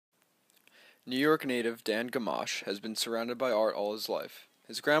New York native Dan Gamache has been surrounded by art all his life.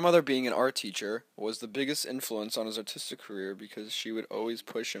 His grandmother, being an art teacher, was the biggest influence on his artistic career because she would always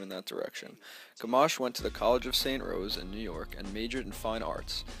push him in that direction. Gamache went to the College of St. Rose in New York and majored in fine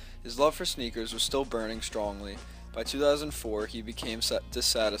arts. His love for sneakers was still burning strongly. By 2004, he became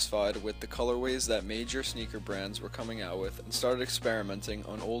dissatisfied with the colorways that major sneaker brands were coming out with and started experimenting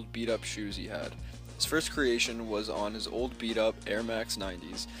on old beat-up shoes he had. His first creation was on his old beat-up Air Max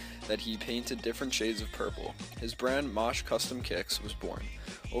 90s that he painted different shades of purple. His brand Mosh Custom Kicks was born.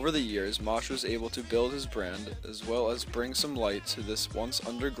 Over the years, Mosh was able to build his brand as well as bring some light to this once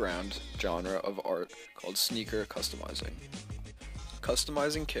underground genre of art called sneaker customizing.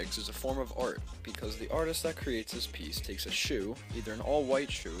 Customizing kicks is a form of art because the artist that creates this piece takes a shoe, either an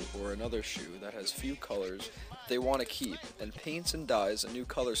all-white shoe or another shoe that has few colors they want to keep, and paints and dyes a new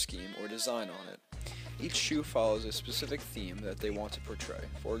color scheme or design on it. Each shoe follows a specific theme that they want to portray.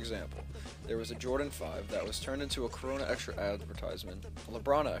 For example, there was a Jordan 5 that was turned into a Corona Extra advertisement, a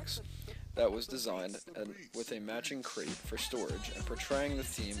LeBron X that was designed with a matching crate for storage and portraying the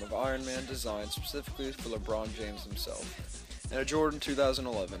theme of Iron Man designed specifically for LeBron James himself, and a Jordan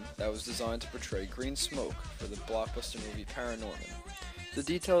 2011 that was designed to portray green smoke for the blockbuster movie Paranorman. The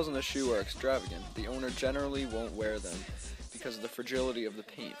details on the shoe are extravagant. The owner generally won't wear them because of the fragility of the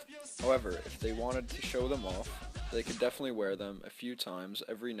paint. However, if they wanted to show them off, they could definitely wear them a few times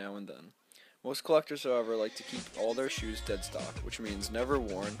every now and then. Most collectors, however, like to keep all their shoes dead stock, which means never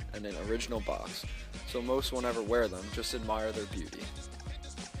worn and in original box, so most won't ever wear them, just admire their beauty.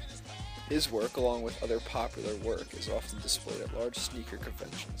 His work, along with other popular work, is often displayed at large sneaker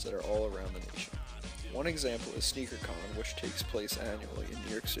conventions that are all around the nation. One example is SneakerCon, which takes place annually in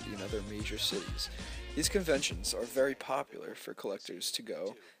New York City and other major cities. These conventions are very popular for collectors to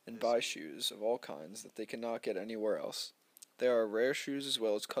go and buy shoes of all kinds that they cannot get anywhere else. There are rare shoes as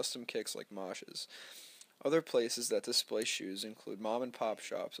well as custom kicks like Mosh's. Other places that display shoes include mom and pop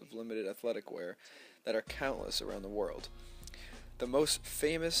shops of limited athletic wear that are countless around the world. The most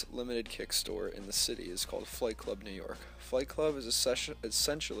famous limited kick store in the city is called Flight Club New York. Flight Club is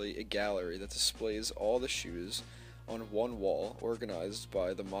essentially a gallery that displays all the shoes on one wall, organized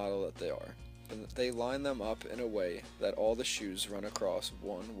by the model that they are. And they line them up in a way that all the shoes run across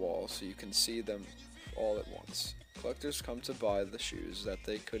one wall so you can see them all at once. Collectors come to buy the shoes that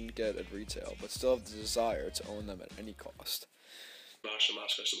they couldn't get at retail, but still have the desire to own them at any cost. Mosh and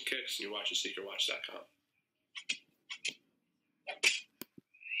Mosh Custom Kicks, and you're watching SneakerWatch.com.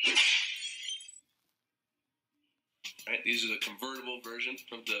 Alright, these are the convertible version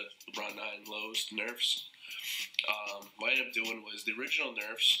of the LeBron 9 lows, the Nerfs. What I ended up doing was the original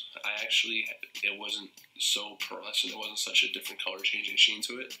Nerfs, it wasn't so pearlescent, it wasn't such a different color changing sheen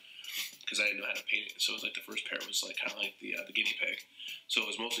to it, because I didn't know how to paint it. So it was like the first pair was like kind of like the guinea pig. So it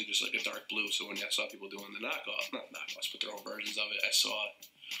was mostly just like a dark blue. So when I saw people doing the not knockoffs, but their own versions of it, I saw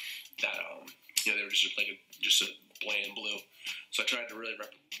that they were just like just a bland blue. So I tried to really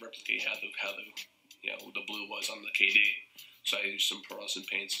replicate how the blue was on the KD. So I used some pearlescent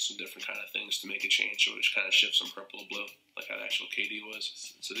paints and some different kind of things to make it change, so it just kind of shifts from purple to blue, like how the actual KD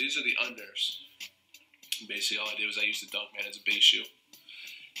was. So these are the unders. Basically, all I did was I used the Dunkman as a base shoe,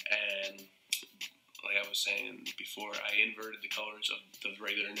 and like I was saying before, I inverted the colors of the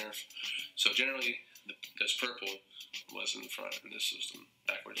regular Nerf. So generally, this purple was in the front, and this was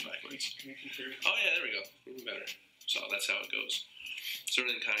backwards. Oh yeah, there we go, even better. So that's how it goes. So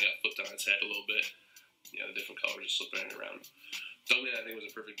everything kind of got flipped on its head a little bit. The different colors just slipping around. Dunkman, I think,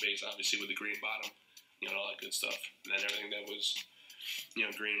 was a perfect base, obviously, with the green bottom, all that good stuff. And then everything that was,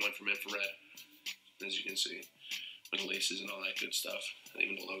 green went from infrared, as you can see, with the laces and all that good stuff. And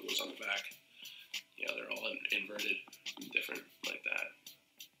even the logos on the back, they're all inverted and different like that.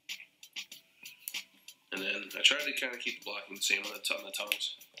 And then I tried to kind of keep the blocking the same on the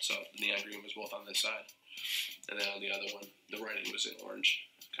tongues. So the neon green was both on this side. And then on the other one, the writing was in orange.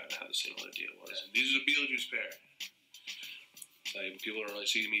 Kind of how the same other deal was. Yeah. These are the Beetlejuice pair. Like, people don't really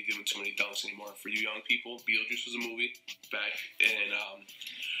see me doing too many dunks anymore. For you young people, Beetlejuice was a movie back in,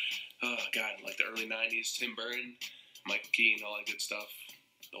 like the early 90s. Tim Burton, Michael Keaton, all that good stuff.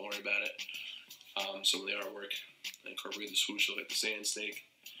 Don't worry about it. Some of the artwork, I incorporated the swoosh look at the sand snake.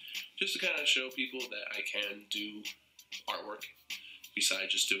 Just to kind of show people that I can do artwork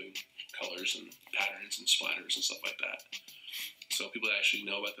besides just doing colors and patterns and splatters and stuff like that. So people that actually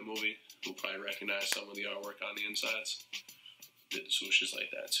know about the movie will probably recognize some of the artwork on the insides. Did the swooshes like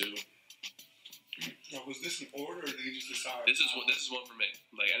that too. Now, was this in order, or did you just decide? This is one for me.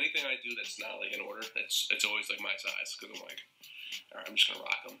 Like anything I do that's not like in order, it's always like my size, because I'm like, all right, I'm just gonna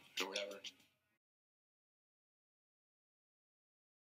rock them or whatever.